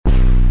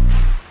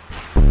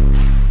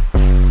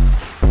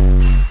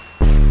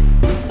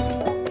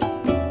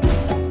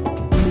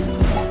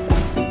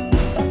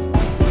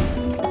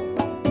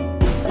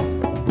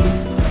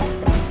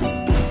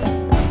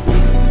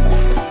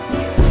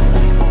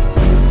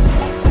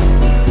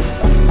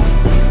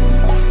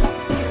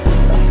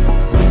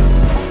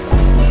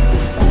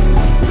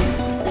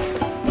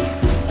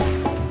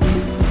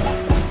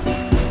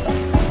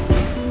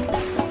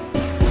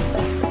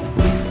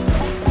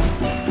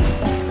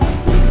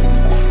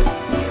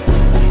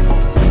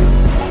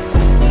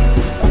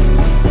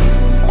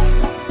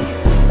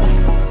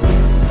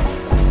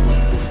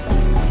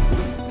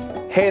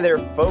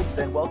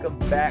welcome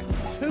back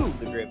to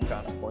the Grave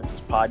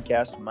Consequences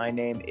podcast. My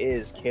name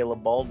is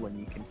Caleb Baldwin.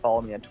 You can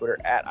follow me on Twitter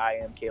at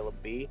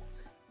IamCalebB.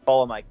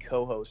 Follow my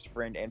co-host,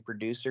 friend, and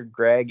producer,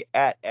 Greg,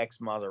 at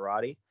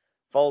XMaserati.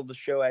 Follow the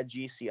show at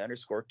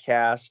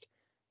GC_cast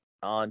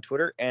on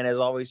Twitter. And as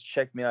always,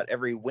 check me out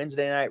every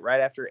Wednesday night right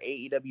after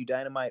AEW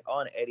Dynamite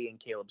on Eddie and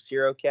Caleb's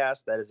Hero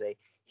Cast. That is a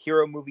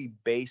hero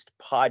movie-based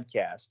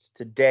podcast.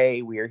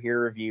 Today, we are here to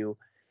review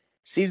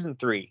Season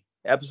 3,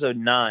 Episode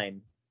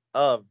 9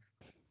 of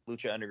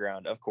Lucha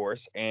Underground, of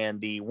course. And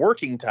the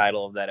working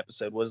title of that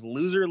episode was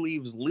Loser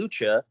Leaves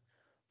Lucha.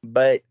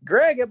 But,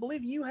 Greg, I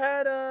believe you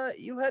had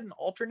an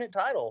alternate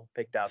title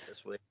picked out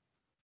this week.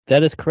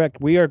 That is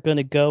correct. We are going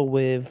to go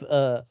with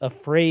a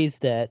phrase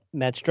that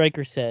Matt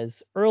Stryker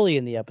says early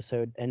in the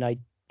episode, and I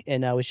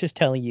was just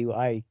telling you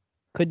I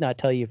could not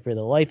tell you for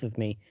the life of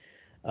me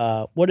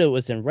what it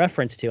was in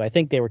reference to. I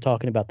think they were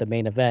talking about the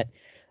main event,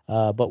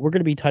 but we're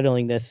going to be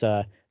titling this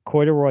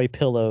 "Corduroy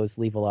Pillows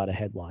Leave a Lot of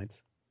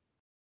Headlines."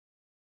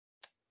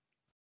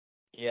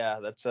 Yeah,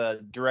 that's a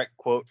direct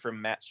quote from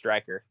Matt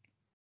Stryker.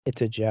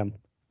 It's a gem.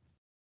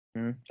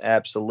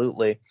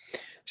 Absolutely.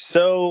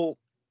 So,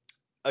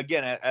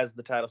 again, as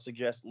the title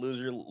suggests,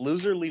 loser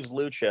leaves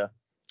Lucha.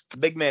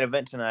 Big main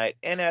event tonight,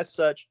 and as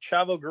such,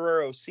 Chavo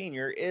Guerrero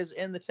Sr. is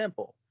in the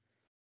temple.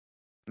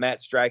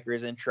 Matt Stryker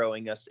is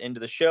introing us into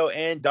the show,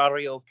 and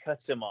Dario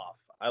cuts him off.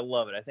 I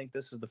love it. I think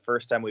this is the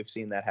first time we've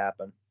seen that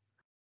happen.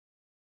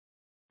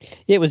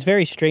 Yeah, it was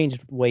very strange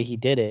the way he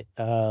did it,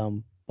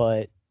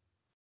 but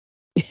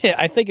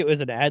I think it was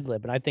an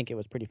ad-lib, and I think it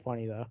was pretty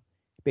funny, though.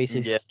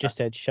 Basically, just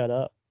said, "Shut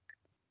up."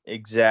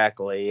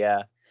 Exactly,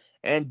 yeah.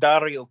 And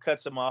Dario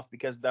cuts him off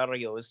because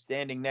Dario is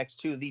standing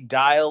next to the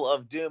Dial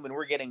of Doom, and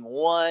we're getting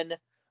one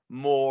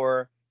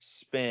more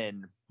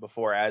spin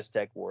before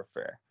Aztec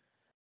Warfare.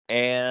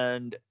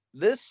 And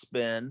this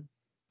spin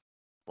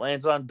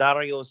lands on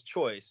Dario's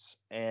choice.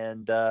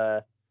 And,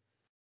 Dario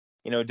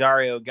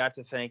got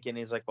to thinking,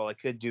 he's like, well, I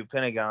could do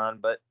Pentagon,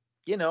 but,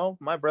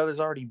 my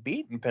brother's already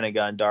beaten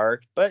Pentagon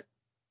Dark. But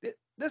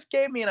this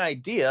gave me an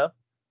idea.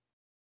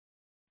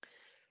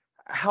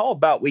 How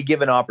about we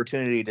give an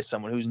opportunity to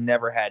someone who's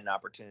never had an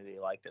opportunity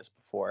like this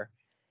before?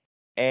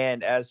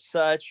 And as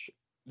such,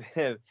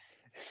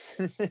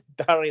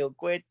 Dario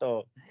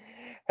Cueto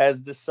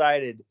has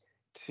decided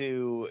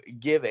to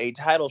give a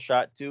title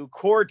shot to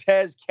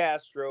Cortez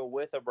Castro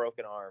with a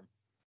broken arm.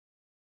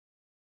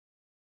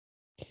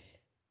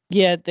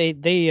 Yeah, they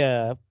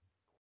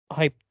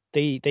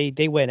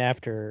went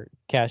after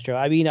Castro.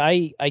 I mean,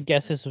 I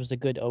guess this was a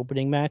good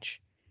opening match.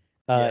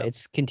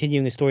 It's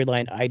continuing a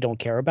storyline I don't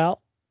care about.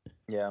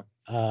 Yeah.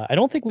 I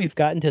don't think we've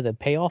gotten to the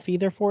payoff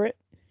either for it.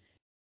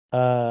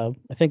 I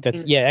think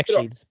that's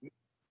actually.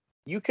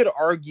 You could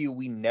argue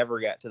we never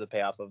got to the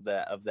payoff of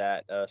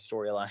that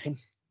storyline.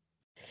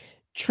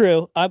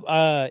 True.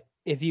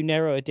 If you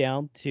narrow it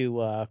down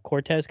to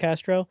Cortez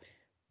Castro,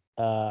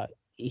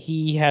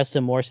 he has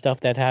some more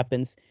stuff that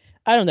happens.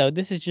 I don't know.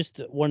 This is just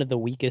one of the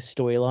weakest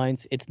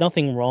storylines. It's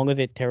nothing wrong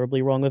with it,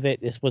 terribly wrong with it.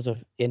 This was an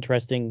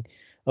interesting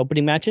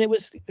opening match, and it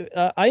was.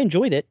 I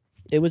enjoyed it.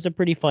 It was a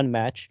pretty fun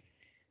match.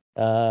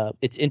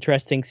 It's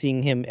interesting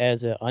seeing him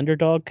as an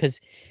underdog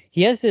because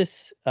he has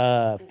this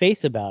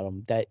face about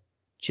him that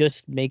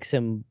just makes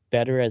him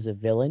better as a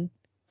villain.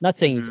 Not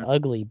saying he's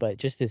ugly, but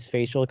just his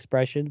facial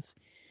expressions.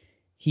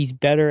 He's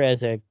better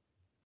as an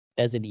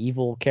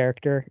evil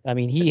character. I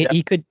mean,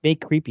 he could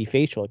make creepy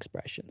facial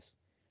expressions.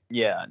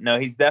 Yeah, no,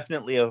 he's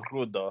definitely a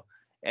rudo.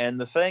 And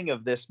the thing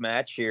of this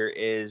match here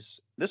is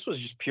this was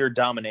just pure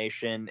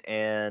domination.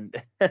 And,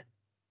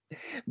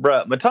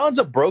 bruh,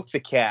 Matanza broke the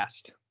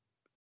cast.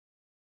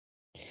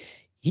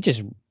 He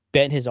just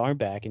bent his arm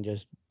back and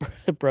just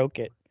broke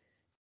it.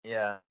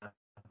 Yeah.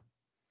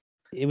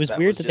 It was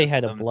weird that they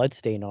had a blood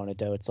stain on it,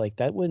 though. It's like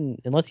that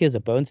wouldn't, unless he has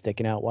a bone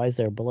sticking out. Why is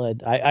there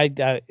blood?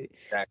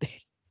 Exactly.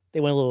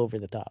 They went a little over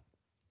the top.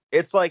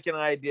 It's like an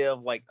idea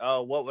of like,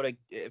 oh, what would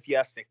if you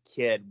asked a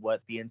kid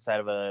what the inside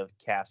of a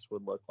cast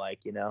would look like,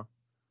 Yeah,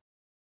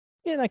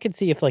 and I could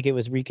see if like it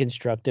was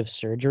reconstructive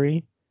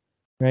surgery,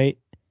 right?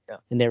 Yeah.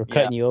 And they were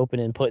cutting you open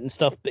and putting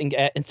stuff,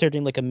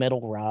 inserting like a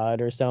metal rod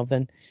or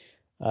something.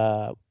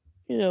 But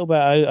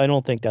I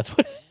don't think that's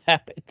what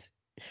happened.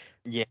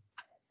 Yeah.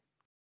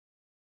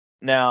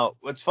 Now,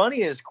 what's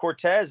funny is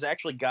Cortez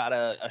actually got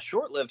a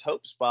short-lived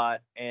hope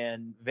spot,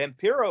 and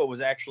Vampiro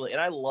was actually,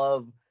 and I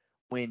love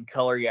when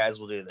color guys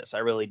will do this. I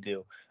really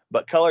do.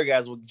 But color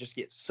guys will just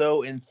get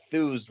so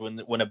enthused when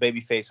a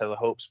babyface has a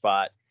hope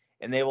spot,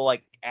 and they will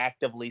like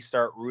actively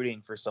start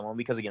rooting for someone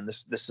because again,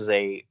 this is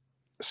a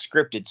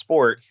scripted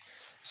sport.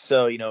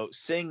 So,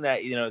 seeing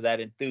that,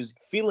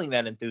 feeling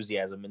that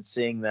enthusiasm and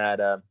seeing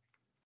that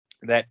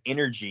that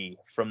energy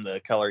from the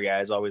color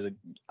guy is always a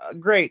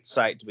great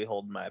sight to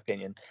behold, in my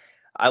opinion.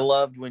 I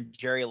loved when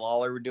Jerry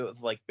Lawler would do it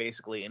with like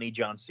basically any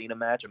John Cena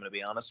match. I'm going to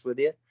be honest with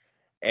you.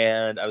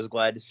 And I was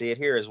glad to see it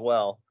here as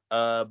well.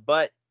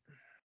 But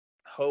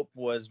Hope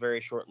was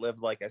very short-lived.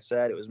 Like I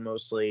said, it was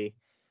mostly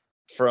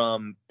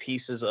from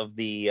pieces of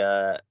the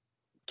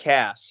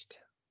cast,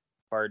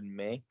 pardon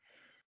me.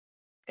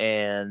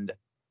 And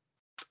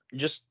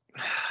just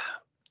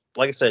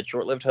like I said,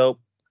 short-lived hope,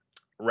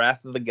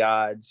 Wrath of the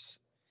Gods,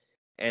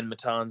 and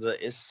Matanza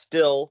is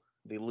still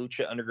the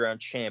Lucha Underground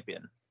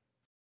champion.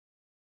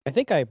 I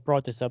think I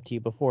brought this up to you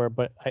before,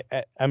 but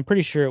I'm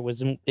pretty sure it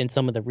was in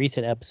some of the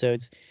recent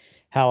episodes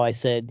how I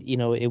said,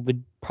 it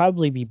would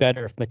probably be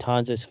better if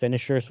Matanza's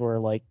finishers were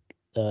like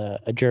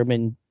a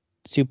German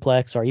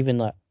suplex or even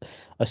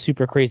a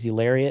super crazy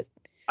lariat.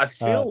 I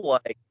feel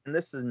like, and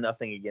this is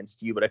nothing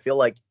against you, but I feel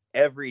like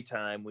every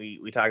time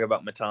we talk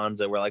about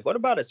Matanza, we're like, what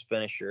about his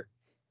finisher?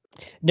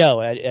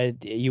 No,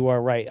 you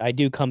are right. I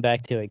do come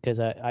back to it because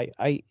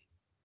I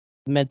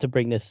meant to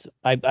bring this.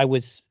 I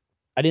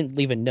didn't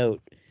leave a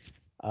note,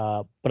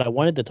 but I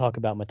wanted to talk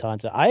about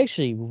Matanza. I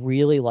actually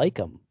really like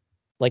him.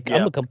 Like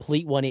I'm a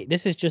complete 180.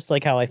 This is just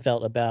like how I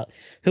felt about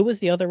who was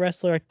the other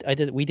wrestler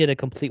we did a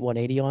complete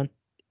 180 on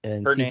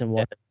in season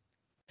 1.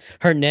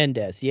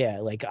 Hernandez. Yeah,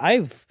 like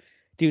I've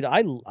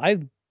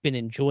been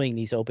enjoying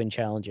these open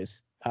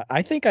challenges.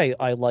 I think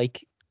I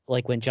like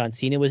when John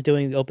Cena was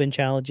doing open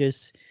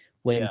challenges,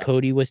 when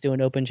Cody was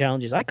doing open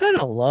challenges. I kind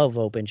of love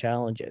open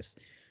challenges.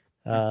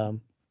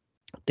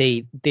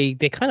 They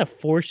kind of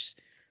force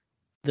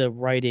the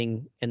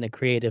writing and the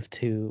creative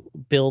to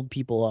build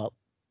people up.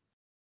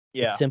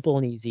 Yeah. It's simple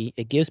and easy.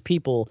 It gives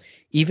people,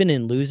 even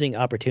in losing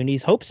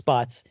opportunities, hope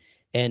spots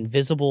and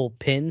visible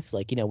pins,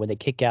 like, when they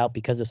kick out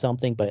because of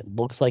something, but it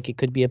looks like it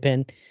could be a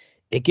pin.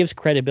 It gives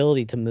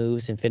credibility to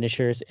moves and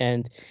finishers.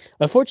 And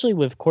unfortunately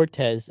with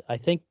Cortez, I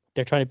think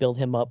they're trying to build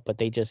him up, but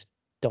they just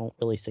don't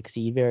really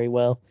succeed very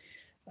well,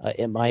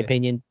 in my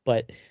opinion.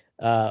 But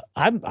I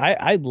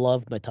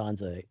love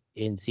Matanza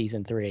in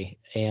season 3.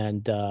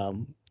 And,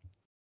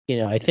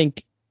 I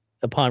think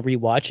upon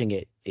rewatching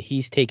it,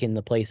 he's taken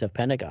the place of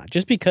Pentagon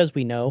just because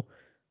we know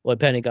what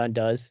Pentagon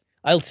does.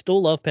 I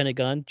still love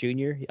Pentagon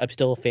Jr. I'm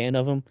still a fan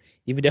of him,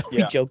 even though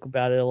we joke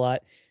about it a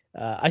lot.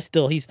 He's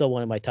still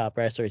one of my top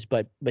wrestlers,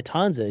 but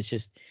Matanza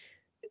is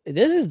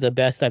this is the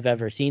best I've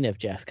ever seen of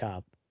Jeff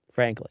Cobb,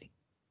 frankly.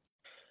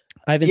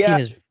 I haven't seen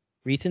his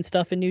recent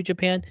stuff in New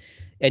Japan,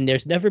 and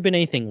there's never been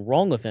anything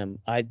wrong with him.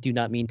 I do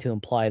not mean to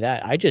imply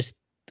that.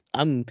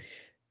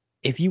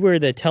 If you were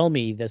to tell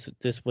me this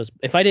was,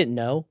 if I didn't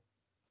know,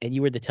 and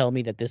you were to tell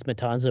me that this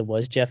Matanza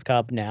was Jeff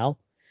Cobb now,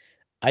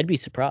 I'd be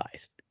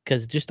surprised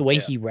because just the way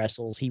he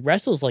wrestles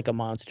like a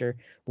monster,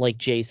 like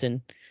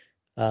Jason,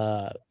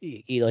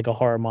 like a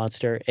horror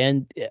monster.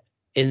 And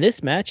in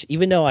this match,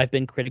 even though I've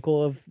been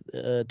critical of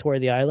Tour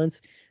of the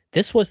Islands,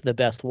 this was the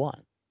best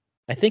one.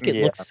 I think it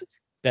looks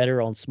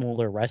better on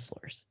smaller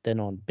wrestlers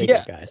than on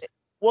bigger guys.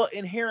 Well,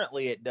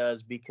 inherently it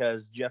does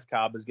because Jeff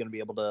Cobb is going to be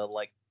able to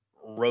like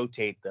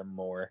rotate them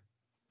more.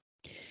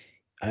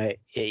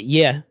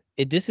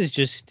 This is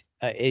just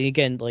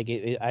again, like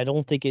I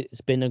don't think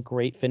it's been a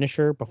great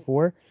finisher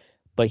before,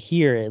 but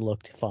here it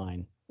looked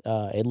fine.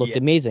 It looked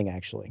amazing,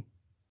 actually.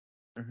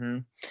 Mm-hmm.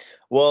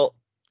 Well,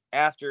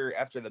 after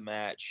the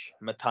match,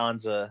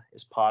 Matanza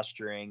is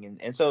posturing,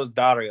 and so is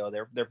Dario.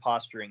 They're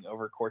posturing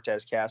over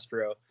Cortez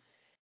Castro,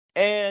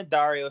 and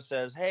Dario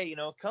says, "Hey,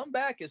 come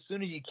back as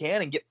soon as you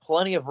can and get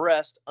plenty of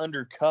rest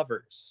under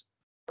covers,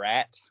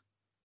 rat."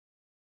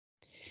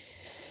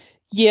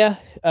 Yeah,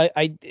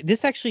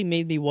 this actually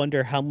made me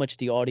wonder how much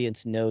the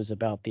audience knows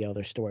about the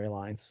other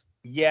storylines.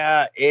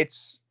 Yeah,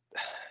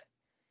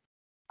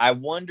 I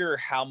wonder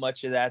how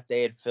much of that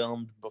they had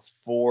filmed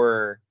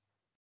before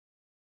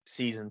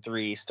season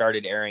 3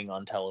 started airing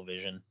on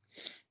television.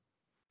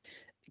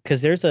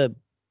 Because there's a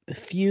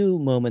few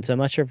moments, I'm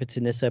not sure if it's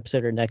in this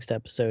episode or next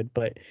episode,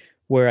 but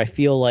where I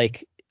feel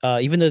like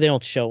even though they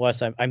don't show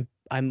us, I'm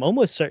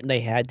almost certain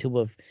they had to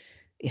have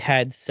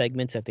had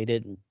segments that they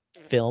didn't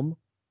film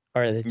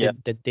or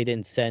that they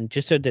didn't send,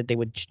 just so that they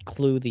would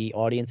clue the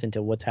audience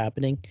into what's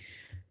happening.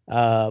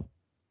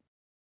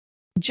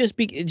 Just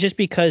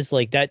because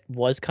like that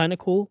was kind of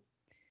cool,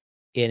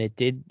 and it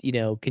did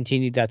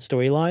continue that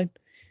storyline.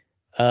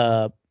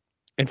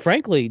 And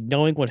frankly,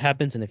 knowing what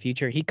happens in the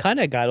future, he kind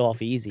of got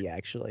off easy,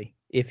 actually.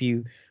 If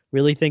you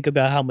really think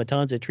about how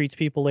Matanza treats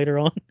people later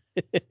on,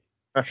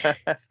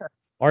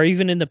 or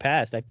even in the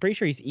past, I'm pretty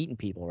sure he's eaten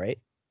people, right?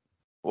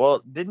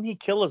 Well, didn't he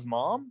kill his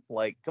mom?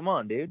 Like, come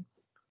on, dude.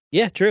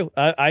 Yeah, true.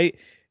 I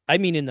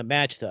mean, in the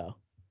match, though.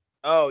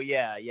 Oh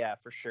yeah,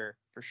 for sure.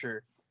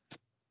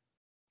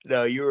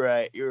 No, you're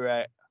right.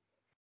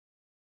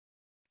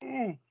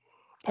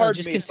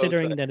 Just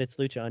considering that it's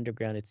Lucha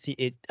Underground,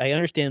 I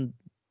understand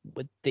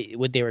what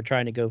they were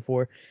trying to go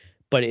for,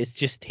 but it's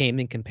just tame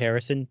in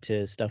comparison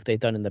to stuff they've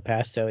done in the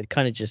past. So it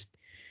kind of just,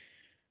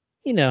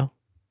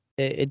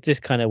 it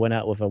just kind of went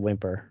out with a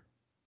whimper.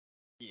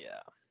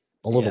 Yeah,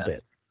 a little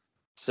bit.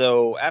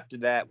 So after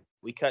that,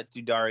 we cut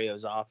to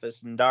Dario's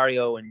office, and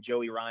Dario and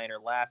Joey Ryan are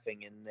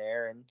laughing in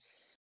there, and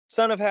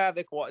Son of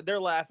Havoc, they're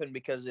laughing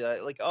because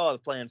the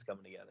plan's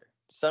coming together.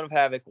 Son of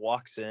Havoc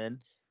walks in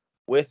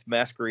with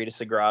Mascarita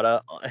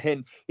Sagrada,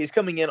 and he's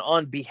coming in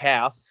on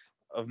behalf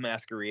of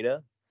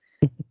Mascarita.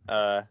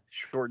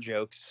 Short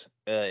jokes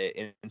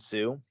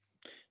ensue.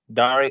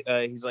 Dario,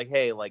 he's like,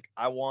 "Hey, like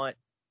I want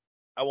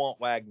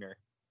Wagner,"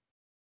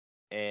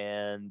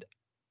 and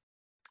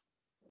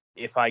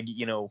if I,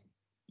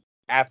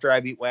 after I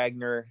beat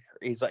Wagner,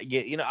 he's like,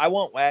 I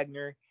want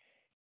Wagner,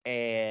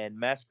 and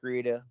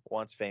Masquerita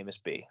wants Famous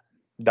B.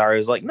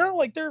 Dario's like, no,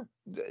 like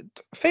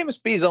Famous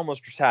B is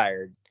almost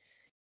retired.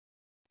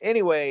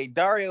 Anyway,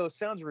 Dario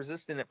sounds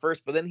resistant at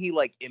first, but then he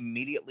like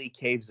immediately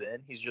caves in.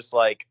 He's just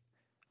like,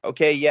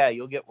 okay, yeah,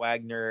 you'll get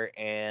Wagner,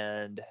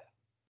 and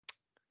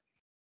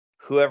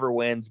whoever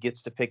wins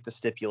gets to pick the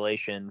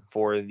stipulation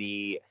for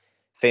the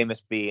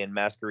Famous B and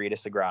Masquerita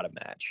Sagrada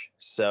match.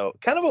 So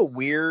kind of a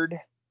weird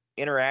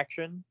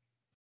interaction.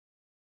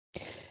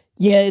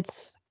 Yeah,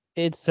 it's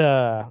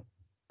not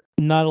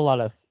a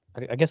lot of,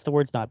 I guess the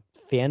word's not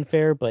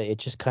fanfare, but it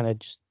just kind of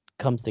just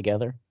comes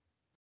together.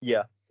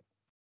 Yeah.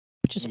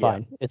 Which is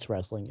fine. It's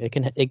wrestling.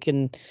 It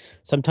can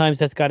sometimes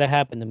that's got to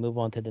happen to move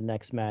on to the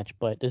next match,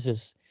 but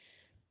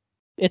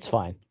it's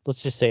fine.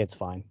 Let's just say it's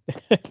fine.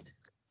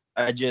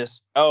 By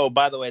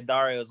the way,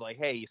 Dario's like,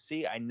 hey, you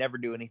see, I never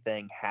do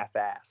anything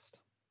half-assed.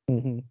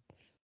 Mm-hmm.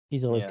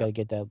 He's always got to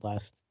get that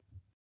last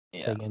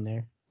thing in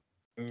there.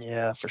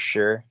 Yeah, for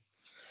sure.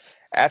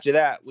 After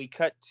that, we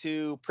cut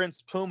to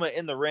Prince Puma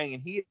in the ring,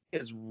 and he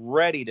is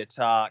ready to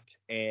talk.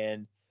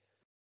 And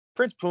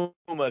Prince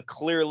Puma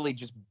clearly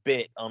just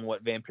bit on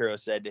what Vampiro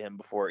said to him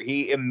before.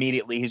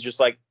 He's just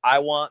like, I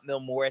want Mil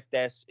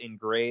Muertes in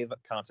grave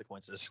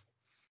consequences.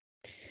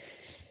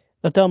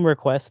 A dumb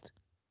request.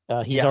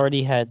 He's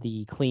already had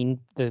the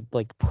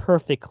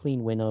perfect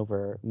clean win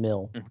over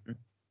Mil.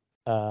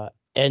 Mm-hmm.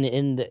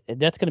 And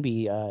that's going to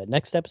be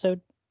next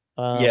episode.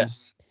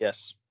 Yes.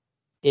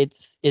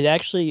 It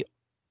actually,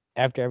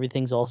 after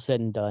everything's all said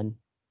and done,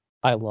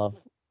 I love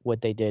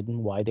what they did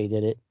and why they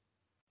did it.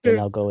 And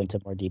I'll go into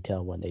more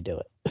detail when they do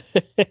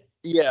it.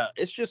 Yeah,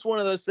 it's just one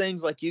of those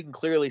things, like, you can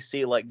clearly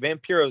see, like,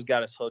 Vampiro's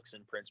got his hooks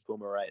in Prince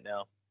Puma right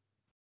now.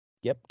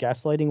 Yep,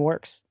 gaslighting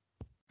works.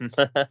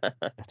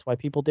 That's why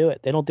people do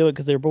it. They don't do it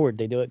because they're bored.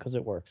 They do it because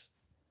it works.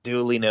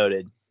 Duly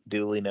noted.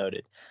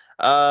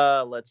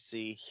 Let's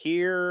see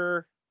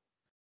here.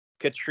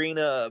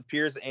 Katrina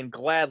appears and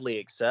gladly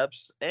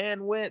accepts.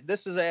 And when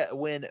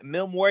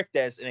Mil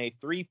Muertes in a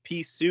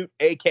 3-piece suit,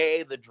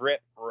 aka the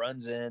Drip,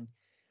 runs in,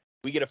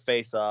 we get a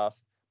face-off.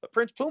 But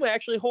Prince Puma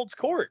actually holds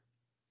court.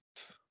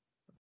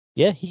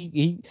 Yeah,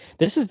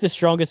 this is the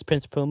strongest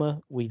Prince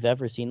Puma we've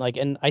ever seen. Like,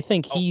 and I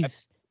think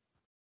he's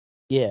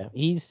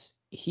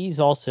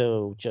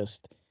also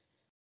just,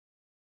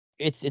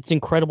 it's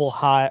incredible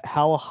how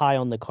high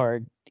on the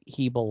card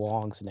he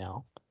belongs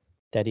now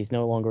that he's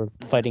no longer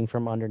fighting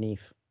from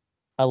underneath.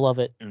 I love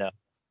it. No,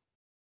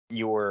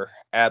 you were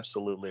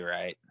absolutely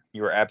right.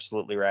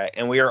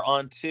 And we are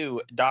on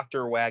to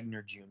Dr.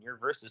 Wagner Jr.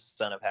 versus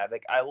Son of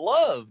Havoc.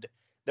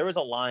 There was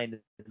a line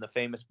in the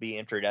Famous B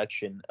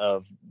introduction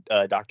of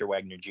Dr.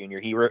 Wagner Jr.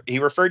 He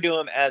referred to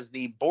him as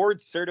the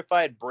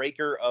board-certified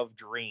breaker of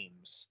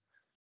dreams.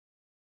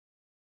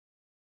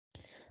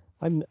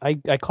 I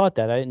caught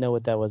that. I didn't know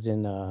what that was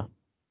in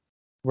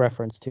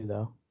reference to,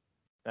 though.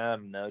 I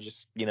don't know,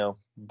 just,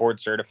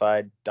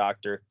 board-certified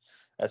doctor,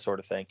 that sort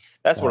of thing.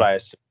 That's what I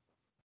assume.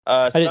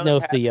 I didn't know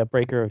if the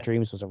breaker of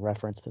dreams was a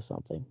reference to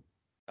something.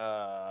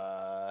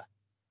 I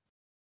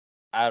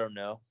don't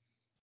know.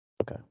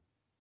 Okay.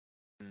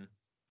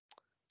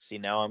 See,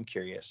 now I'm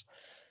curious.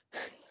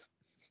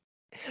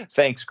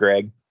 Thanks,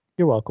 Greg.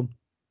 You're welcome.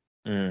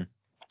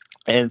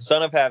 And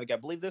Son of Havoc, I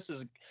believe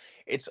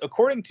it's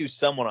according to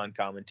someone on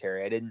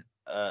commentary. I didn't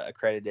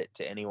accredit it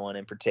to anyone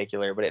in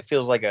particular, but it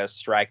feels like a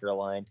striker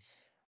line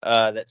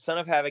that Son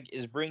of Havoc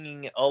is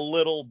bringing a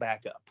little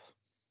backup.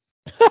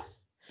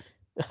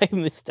 I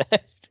missed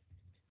that.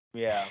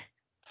 Yeah.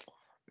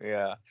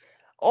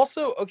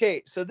 Also,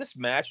 okay, so this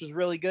match was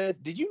really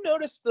good. Did you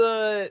notice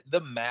the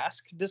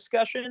mask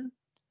discussion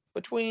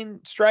between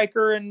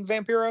Striker and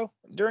Vampiro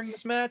during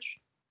this match?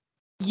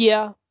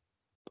 Yeah.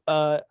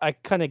 I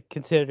kind of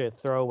considered it a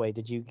throwaway.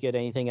 Did you get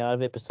anything out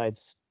of it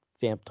besides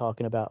Vamp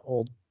talking about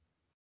old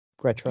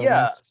retro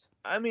masks?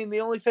 I mean,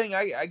 the only thing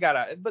I got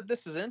out, but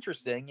this is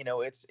interesting,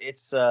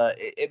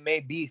 it may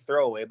be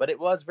throwaway, but it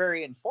was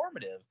very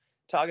informative,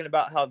 talking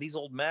about how these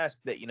old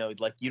masks that,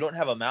 like, you don't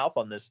have a mouth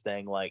on this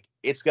thing, like,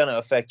 it's going to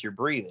affect your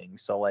breathing.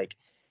 So, like,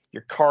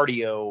 your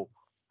cardio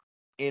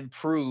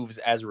improves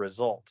as a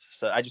result.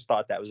 So I just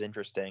thought that was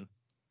interesting.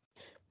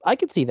 I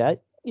could see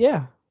that.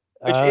 Yeah.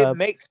 Which it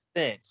makes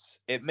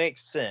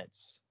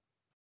sense.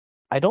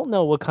 I don't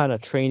know what kind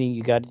of training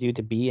you got to do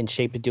to be in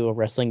shape to do a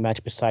wrestling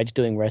match besides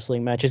doing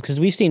wrestling matches, because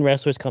we've seen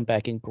wrestlers come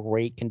back in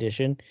great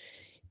condition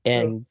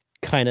and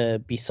kind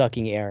of be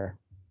sucking air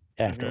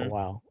after a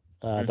while.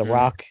 The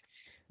Rock,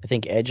 I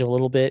think Edge a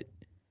little bit.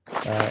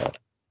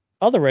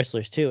 Other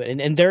wrestlers too,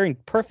 and they're in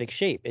perfect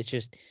shape. It's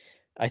just,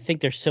 I think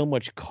there's so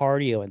much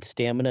cardio and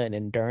stamina and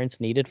endurance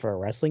needed for a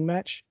wrestling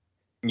match.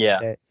 Yeah,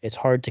 that it's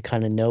hard to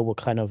kind of know what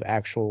kind of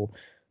actual,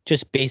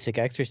 just basic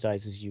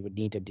exercises you would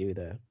need to do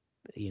to,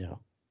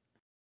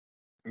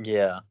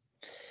 Yeah.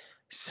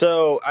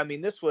 So, I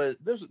mean, there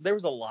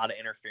was a lot of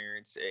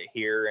interference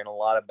here and a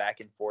lot of back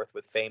and forth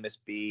with Famous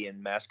B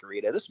and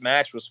Masquerita. This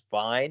match was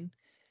fine.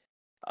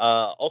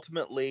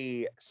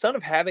 Ultimately, Son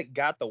of Havoc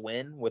got the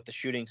win with the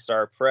Shooting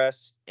Star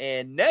Press.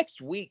 And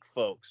next week,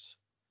 folks,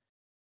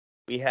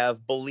 we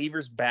have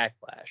Believers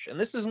Backlash. And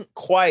this isn't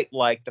quite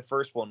like the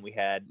first one we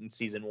had in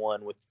season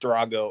 1 with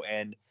Drago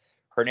and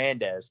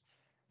Hernandez.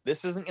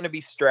 This isn't going to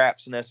be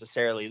straps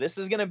necessarily. This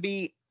is going to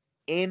be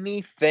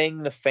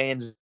anything the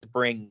fans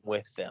bring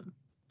with them.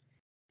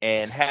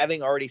 And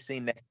having already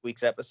seen next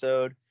week's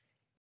episode,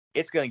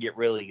 it's going to get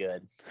really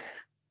good.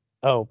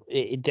 Oh,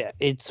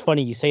 it's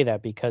funny you say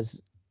that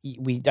because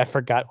I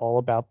forgot all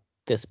about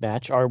this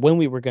match. Or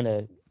when you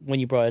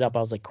brought it up, I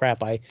was like,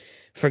 crap, I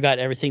forgot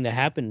everything that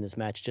happened in this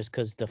match just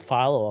because the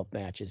follow-up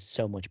match is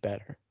so much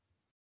better.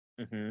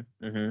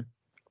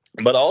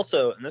 But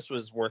also, and this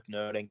was worth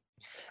noting,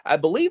 I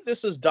believe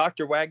this was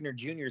Dr. Wagner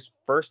Jr.'s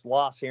first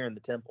loss here in the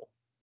Temple.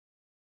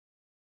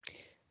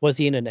 Was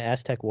he in an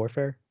Aztec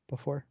Warfare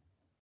before?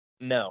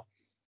 No,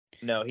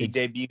 he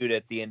debuted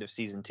at the end of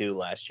season 2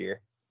 last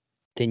year.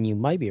 Then you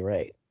might be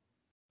right.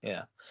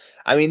 Yeah.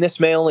 I mean, this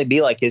may only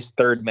be like his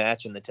third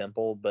match in the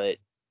Temple, but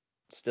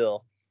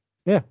still.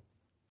 Yeah,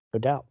 no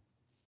doubt.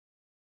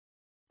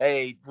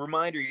 Hey,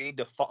 reminder, you need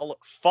to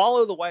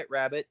follow the White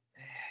Rabbit.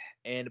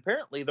 And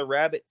apparently the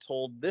Rabbit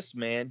told this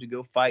man to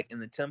go fight in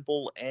the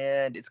Temple,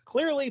 and it's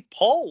clearly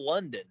Paul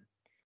London,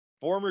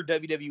 former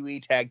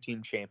WWE Tag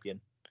Team Champion.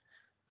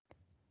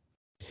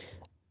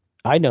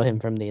 I know him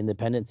from the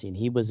independent scene.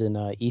 He was in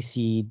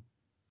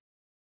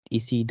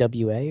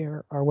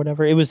ECWA or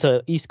whatever. It was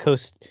a East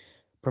Coast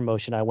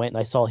promotion. I went and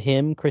I saw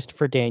him,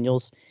 Christopher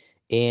Daniels,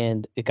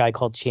 and a guy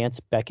called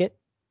Chance Bennett,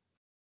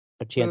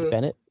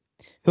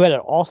 who had an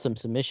awesome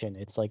submission.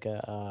 It's like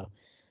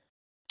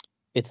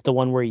it's the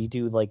one where you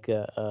do like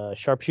a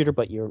sharpshooter,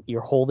 but you're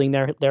holding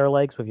their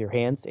legs with your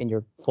hands and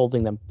you're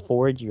folding them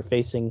forward. You're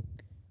facing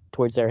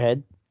towards their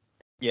head.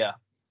 Yeah.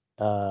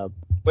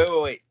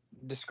 Wait.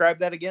 Describe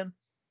that again.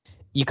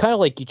 You kind of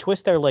like you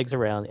twist their legs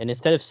around, and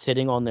instead of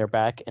sitting on their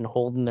back and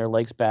holding their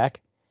legs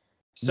back,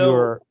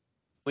 so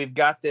we've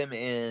got them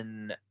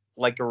in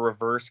like a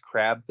reverse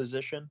crab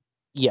position.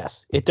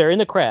 Yes, if they're in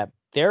the crab,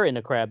 they're in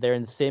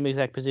the same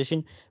exact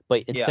position,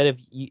 but instead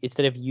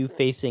of you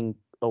facing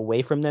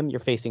away from them, you're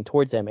facing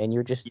towards them, and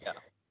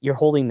you're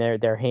holding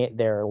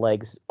their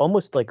legs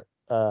almost like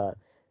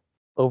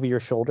over your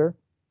shoulder.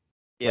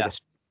 Yeah. Like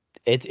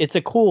it's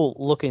a cool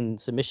looking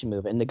submission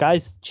move, and the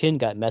guy's chin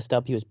got messed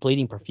up. He was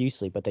bleeding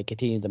profusely, but they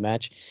continued the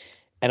match.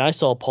 And I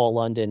saw Paul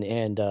London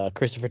and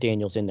Christopher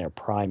Daniels in their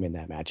prime in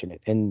that match,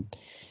 and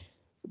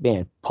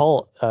man,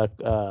 Paul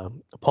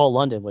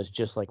London was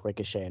just like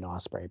Ricochet and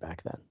Ospreay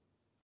back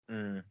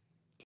then.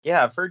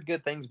 Yeah, I've heard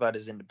good things about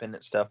his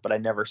independent stuff, but I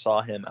never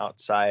saw him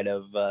outside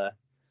of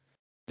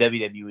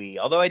WWE.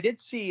 Although I did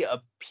see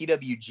a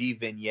PWG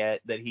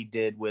vignette that he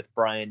did with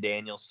Bryan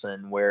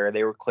Danielson where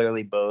they were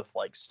clearly both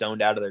like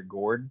stoned out of their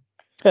gourd.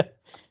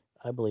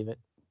 I believe it.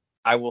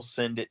 I will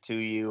send it to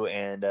you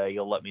and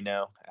you'll let me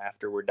know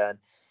after we're done.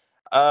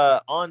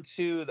 On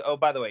to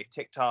by the way,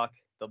 TikTok,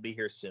 they'll be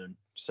here soon.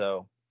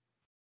 So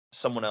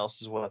someone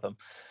else is with them.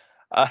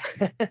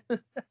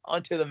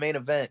 On to the main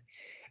event.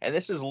 And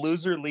this is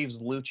Loser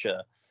Leaves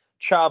Lucha.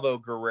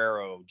 Chavo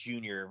Guerrero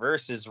Jr.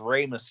 versus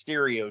Rey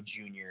Mysterio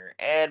Jr.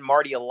 And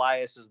Marty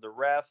Elias is the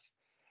ref.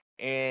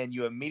 And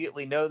you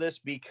immediately know this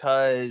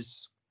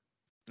because,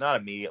 not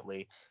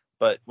immediately,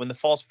 but when the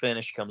false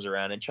finish comes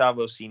around and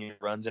Chavo Sr.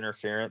 runs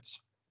interference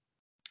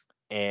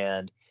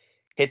and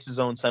hits his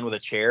own son with a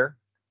chair,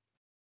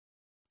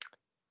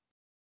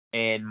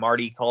 and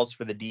Marty calls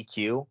for the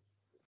DQ.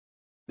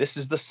 This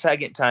is the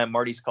second time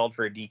Marty's called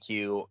for a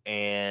DQ,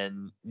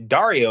 and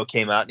Dario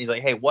came out and he's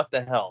like, hey, what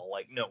the hell?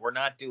 Like, no, we're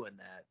not doing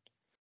that.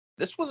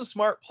 This was a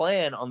smart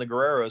plan on the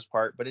Guerrero's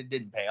part, but it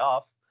didn't pay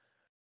off,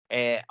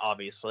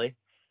 obviously.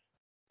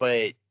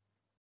 But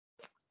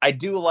I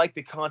do like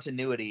the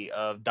continuity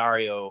of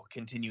Dario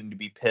continuing to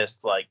be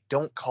pissed. Like,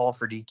 don't call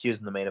for DQs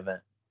in the main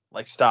event.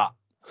 Like, stop.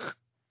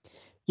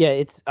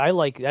 Yeah,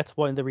 that's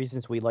one of the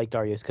reasons we like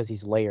Dario is because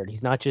he's layered.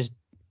 He's not just,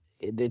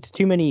 it's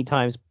too many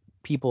times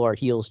people are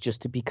heels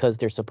just because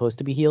they're supposed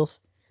to be heels.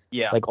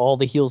 Yeah. Like all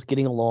the heels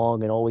getting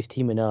along and always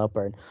teaming up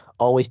or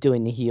always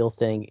doing the heel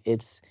thing.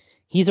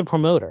 He's a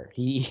promoter.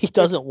 He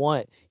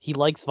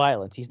likes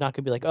violence. He's not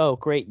gonna be like, oh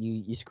great,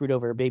 you screwed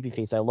over a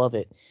babyface. I love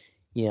it.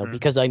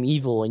 Because I'm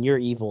evil and you're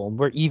evil and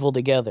we're evil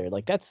together.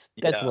 Like that's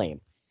lame.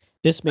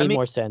 This made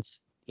more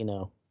sense,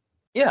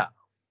 Yeah.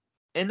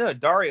 And no,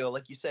 Dario,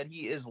 like you said,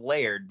 he is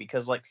layered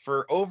because like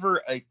for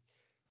over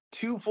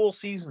 2 full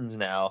seasons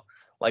now,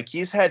 like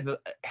he's had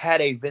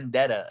a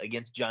vendetta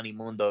against Johnny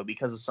Mundo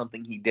because of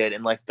something he did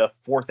in like the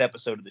 4th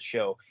episode of the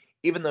show,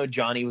 even though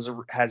Johnny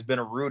has been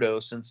a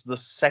Rudo since the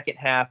second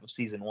half of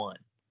season 1.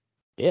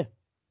 Yeah.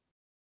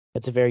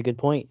 That's a very good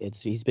point.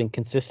 He's been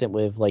consistent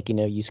with like,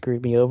 you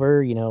screwed me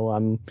over,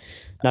 I'm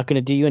not going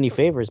to do you any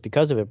favors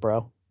because of it,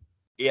 bro.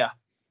 Yeah,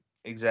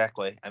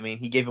 exactly. I mean,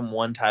 he gave him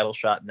 1 title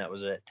shot and that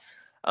was it.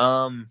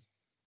 What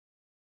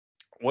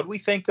do we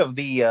think of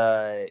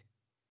the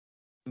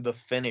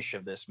finish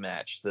of this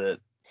match?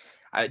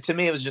 To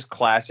me, it was just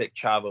classic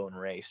Chavo and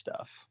Rey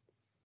stuff.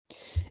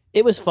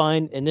 It was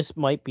fine, and this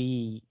might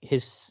be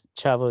his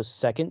Chavo's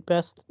second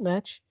best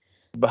match.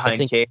 I behind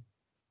think, Cage.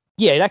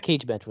 yeah, that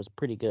cage match was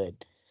pretty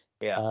good.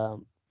 Yeah,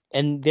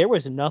 And there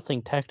was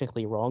nothing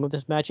technically wrong with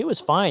this match. It was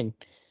fine.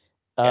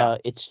 yeah,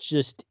 It's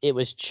just it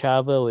was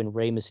Chavo and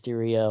Rey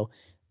Mysterio.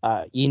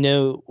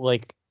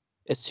 Like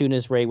as soon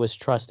as Rey was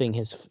trusting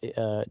his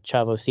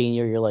Chavo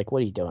Senior, you're like,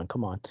 "What are you doing?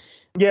 Come on!"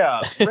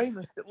 yeah.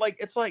 Like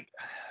it's like,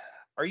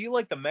 are you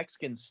like the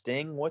Mexican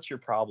Sting? What's your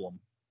problem?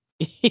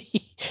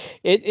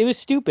 It was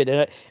stupid.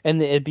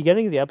 And at the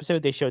beginning of the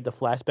episode, they showed the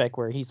flashback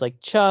where he's like,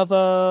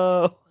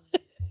 "Chavo."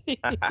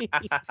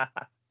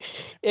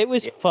 It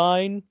was Yeah,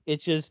 fine.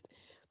 It's just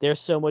there's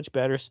so much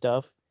better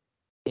stuff,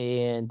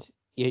 and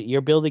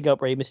you're building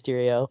up Rey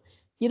Mysterio.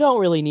 You don't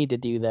really need to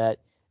do that.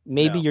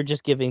 Maybe no, you're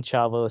just giving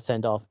Chavo a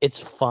send off. It's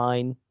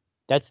fine.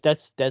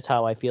 That's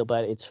how I feel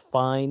about it. It's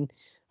fine.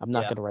 I'm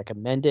not yeah. going to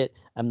recommend it.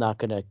 I'm not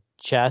going to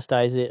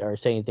chastise it or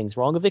say anything's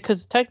wrong with it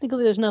because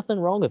technically there's nothing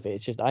wrong with it.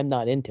 It's just I'm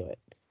not into it.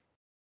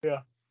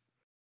 Yeah.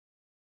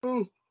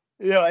 Ooh.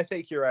 Yeah, I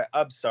think you're right.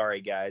 I'm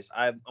sorry, guys.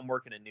 I'm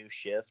working a new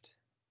shift.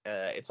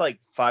 It's like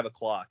 5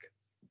 o'clock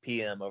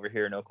p.m. over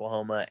here in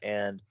Oklahoma,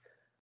 and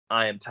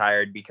I am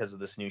tired because of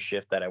this new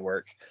shift that I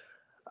work.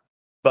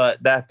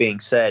 But that being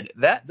said,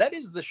 that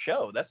is the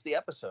show. That's the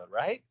episode,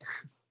 right?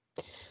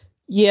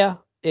 Yeah,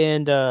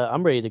 and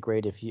I'm ready to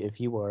grade if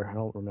you are. I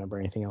don't remember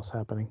anything else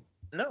happening.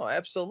 No,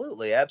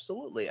 absolutely,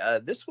 absolutely.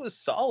 This was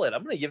solid.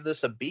 I'm gonna give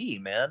this a B,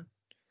 man.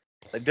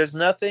 Like, there's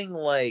nothing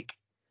like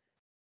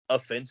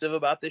offensive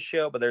about this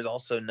show, but there's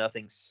also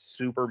nothing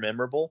super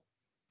memorable.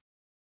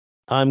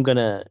 I'm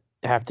gonna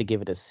have to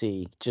give it a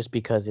C just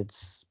because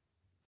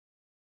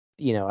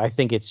I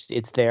think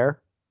it's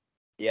there.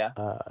 Yeah.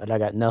 And I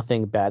got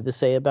nothing bad to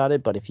say about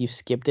it. But if you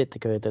skipped it to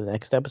go to the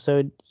next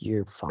episode,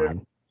 you're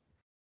fine.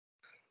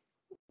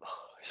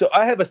 So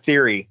I have a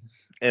theory,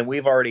 and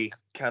we've already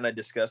kind of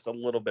discussed a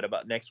little bit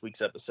about next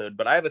week's episode,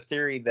 but I have a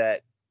theory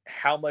that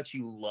how much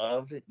you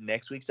loved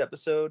next week's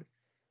episode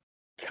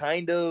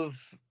kind of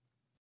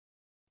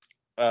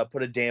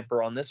put a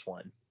damper on this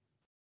one.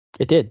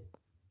 It did,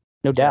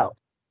 no Yeah. doubt.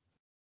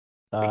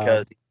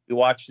 Because we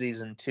watch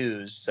these in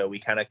twos, so we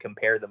kind of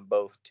compare them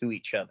both to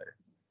each other.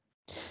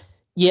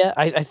 Yeah,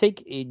 I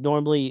think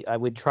normally I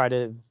would try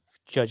to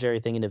judge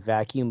everything in a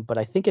vacuum, but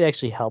I think it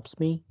actually helps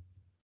me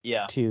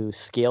Yeah. to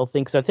scale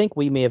things. I think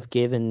we may have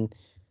given.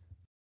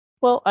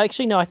 Well,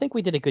 actually, no. I think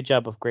we did a good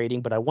job of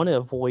grading, but I want to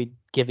avoid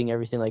giving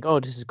everything like, "Oh,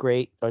 this is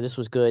great," or "This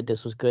was good,"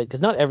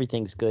 because not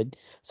everything's good.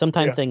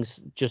 Sometimes Yeah.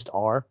 things just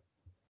are,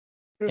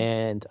 Yeah.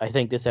 and I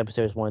think this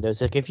episode is one of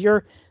those. Like, if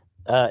you're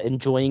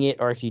enjoying it,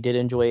 or if you did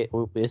enjoy it,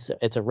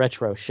 it's a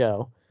retro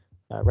show,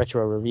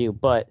 retro review.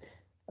 But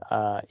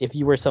if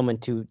you were someone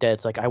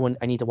that's like,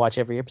 I need to watch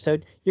every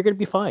episode, you're gonna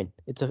be fine.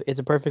 It's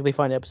a perfectly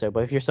fine episode.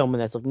 But if you're someone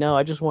that's like, no,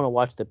 I just want to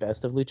watch the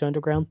best of Lucha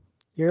Underground,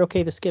 you're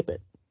okay to skip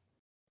it.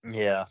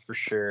 Yeah, for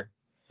sure.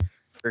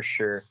 For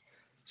sure.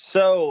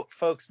 So,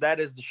 folks, that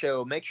is the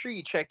show. Make sure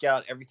you check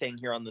out everything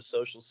here on the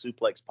Social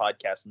Suplex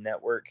Podcast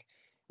Network.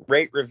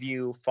 Rate,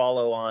 review,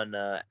 follow on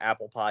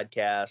Apple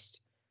Podcast,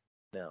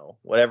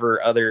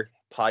 whatever other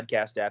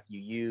podcast app you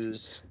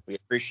use. We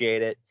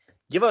appreciate it.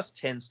 Give us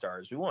 10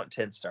 stars. We want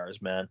 10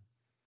 stars, man.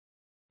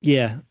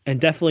 Yeah,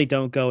 and definitely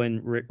don't go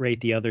and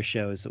rate the other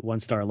shows 1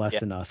 star less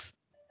Yeah. than us.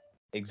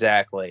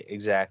 Exactly.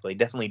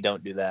 Definitely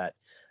don't do that.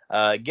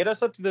 Get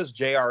us up to those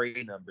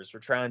JRE numbers. We're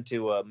trying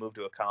to move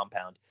to a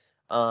compound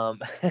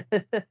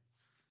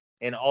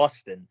in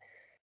Austin.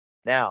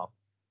 Now,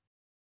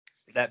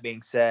 that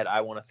being said, I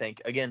want to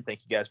thank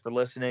you guys for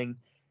listening.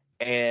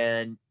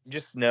 And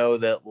just know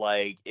that,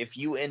 like, if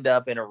you end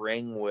up in a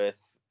ring with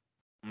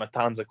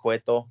Matanza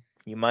Cueto,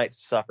 you might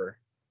suffer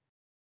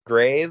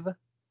grave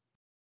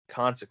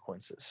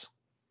consequences.